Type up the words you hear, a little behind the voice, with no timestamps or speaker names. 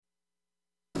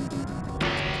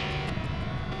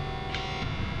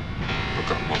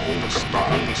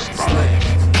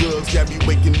Drugs got me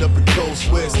waking up in cold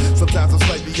sweats. Sometimes I'm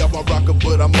slightly off my rocker,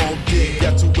 but I'm on dick.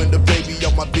 Got to win the baby,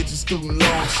 all my bitches student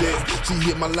loan checks. She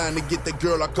hit my line to get that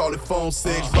girl, I call it phone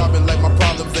sex. Robbing like my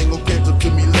problems ain't gon' catch up to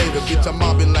me later. Bitch, I'm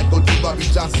mobbing like OG Bobby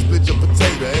Johnson, split your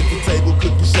potato. At the table,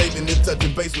 cooking, shaving, and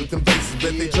touching base with them bases.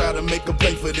 Bet they try to make a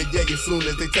play for the yeah as soon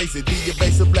as they taste it. Be a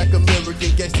base of black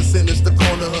American gangster, sinister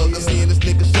corner hugger. Seeing this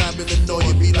nigga shine, been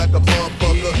annoying me like a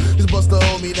motherfucker. This buster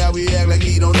on me, now he act like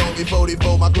he don't know me.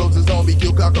 44, my clothes is on me,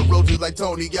 kill cockroaches like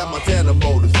Tony, got Montana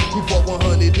motors. We bought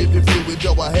 100 different fluid,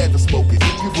 yo, I had to smoke it.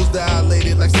 Pupils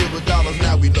dilated like silver dollars,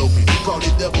 now we know it. Call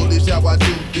it devilish, how I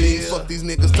do things. Fuck these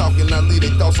niggas talking, I leave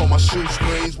their thoughts on my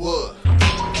shoestrings. What?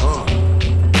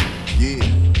 Yeah.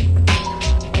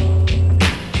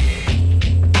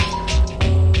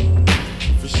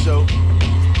 For sure.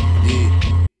 Yeah.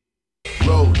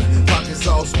 Rollin', pockets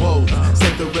all swollen.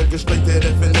 Set the record straight to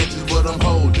FNH is what I'm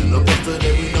holding. A buster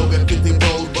that we know got 15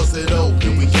 rolls busted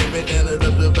open. We came back down it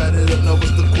up, divided up, know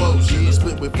what's the quotient. I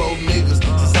split with 4 niggas,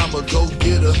 since I'm a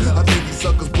go-getter. I think these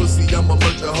suckers pussy, I'ma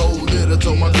murk the whole litter.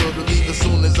 Told my girl to leave as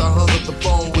soon as I hung up the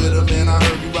phone with her. Man, I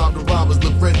heard you robbed the robbers,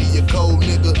 look Freddie, a cold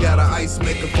nigga. Got an ice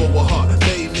maker for a heart,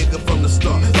 made nigga from the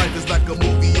start. Life is like a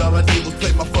movie, all I did was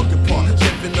play my fucking part.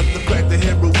 Checking up the crack, the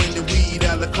heroin, the weed,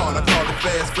 a la carte. I called it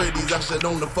Fast Freddy's, I shut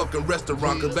on the fucking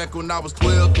restaurant. Cause back when I was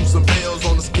 12, threw some bells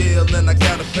on the scale, and I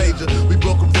got a pager. We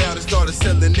broke them down and started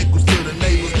selling nickels to the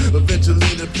neighbors.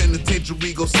 Eventually the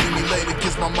penitentiary go see me later.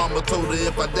 Kiss my mama, told her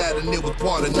if I died and it was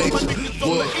part of nature.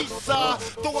 What? The east side,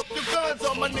 throw up your guns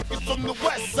on my niggas from the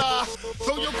west side.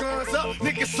 Throw your guns up,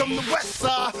 niggas from the west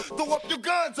side. Throw up your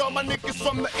guns on my niggas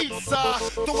from the east side.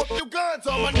 Throw up your guns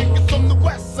on my niggas from the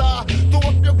west side. Throw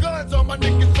up your guns on my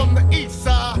niggas from the east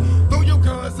side. Throw your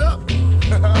guns up.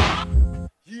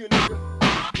 Yeah, nigga.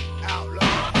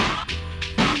 Outlaw.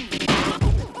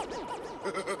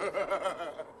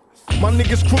 My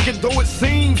niggas crooked though it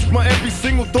seems. My every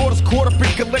single thought is caught up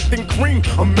in collecting cream.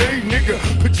 I'm made, nigga.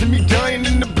 Picture me dying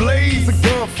in the blaze. A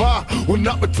gunfire will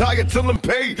not retire till I'm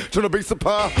paid. Turn the bass up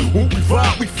high. When we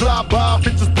ride, we fly by.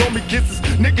 Bitches blow me kisses.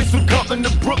 Niggas who come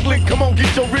to Brooklyn, come on,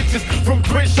 get your riches. From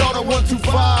Crenshaw to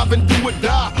 125 and do or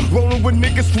die. Rolling with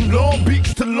niggas from Long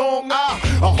Beach to Long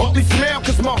Island. I hardly smile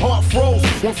cause my heart froze.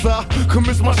 Once I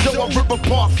commence my show, I rip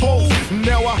apart foes.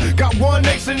 Now I got one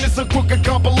nation, it's a crooked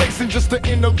compilation just to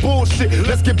end the bullshit.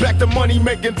 Let's get back to money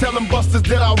making, telling busters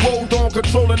that I rolled on,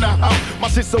 controlling the house. My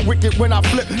shit so wicked when I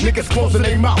flip, niggas closing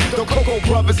their mouth. The Coco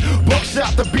Brothers,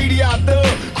 Buckshot, the BDI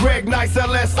Thug, Greg Nice,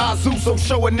 LSI Zoo, so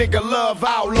show a nigga love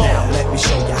outlaw. Now let me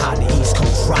show you how the East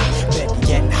Coast rock, better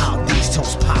yet how these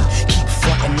toes pop. Keep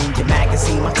frontin' in your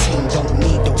magazine, my team don't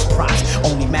need those props.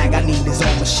 Only mag I need is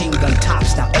all machine gun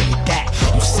tops. Now edit that.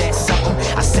 You said something,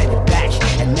 I said it back.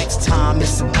 And next time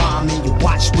it's a bomb in your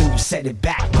watch when you set it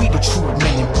back. We the true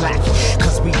men in black,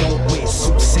 cause we don't wear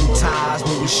suits and ties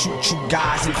when we shoot you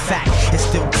guys. In fact, it's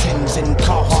still Timbs and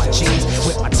Carhartt jeans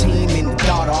with my team in the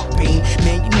dark beam.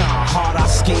 Man, you know how hard I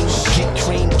scheme. Get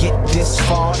cream, get this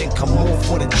far, then come on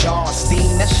for the jar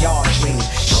steam. That's your dream.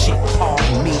 Shit,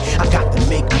 pardon me, I got to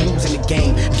make moves in the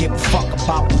game. Give a fuck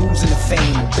about losing the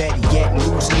fame. Better yet,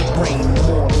 losing your brain.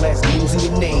 More or less losing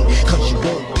your name, cause you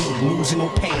won't be losing no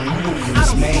pain.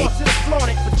 Movies, man. I don't force you to flaunt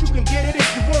it, but you can get it if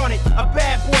you want it. A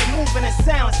bad boy moving in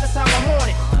silence, that's how I'm on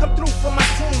it. Come through for my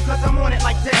team, cause I'm on it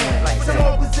like that. With some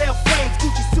old Gazelle frames,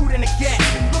 Gucci suit in the gap.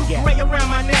 Little gray around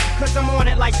my neck, cause I'm on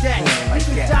it like that. You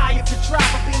can die if you try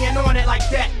for being on it like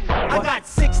that. I got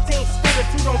 16 spitters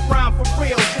who don't rhyme for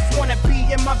real. Just wanna be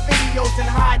in my videos and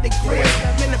hide the grill.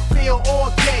 I'm in the field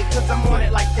all day, cause I'm on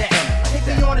it like that. Hit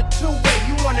me on a two-way,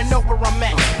 you wanna know where I'm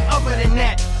at. Other than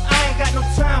that, I ain't got no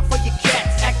time for your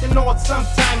cats. Acting odd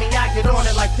sometime, and I get on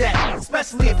it like that.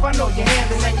 Especially if I know your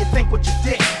handle and you think what you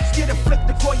did. Just get a flip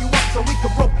to call you up so we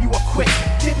can rope you up quick.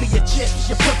 Give me your chips,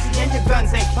 your pussy, and your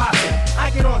guns ain't popping. I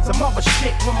get on some other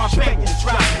shit when my bacon's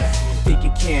dropping. Think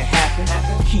it can't happen?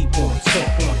 Keep on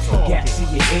talking. Gas in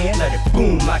your ear, let it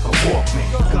boom like a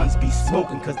Walkman. Guns be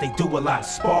smoking cause they do a lot of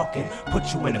sparking.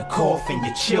 Put you in a coffin,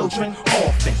 your children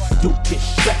orphan. Do get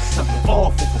stressed, something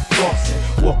awful for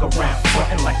flossing. Walk around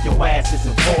frontin' like your ass is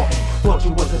important. Thought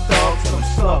you was a dog till them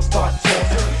slugs start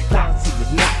tossing. Not till you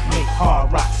not make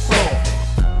hard rock soft.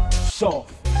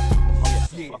 Soft.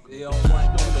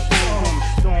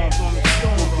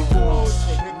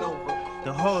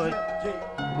 The hood,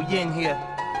 we in here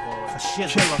for shit.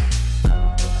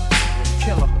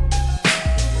 Killer.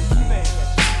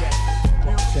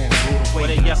 What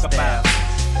they yuck about?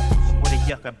 What they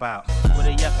yuck about? What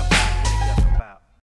they yuck about?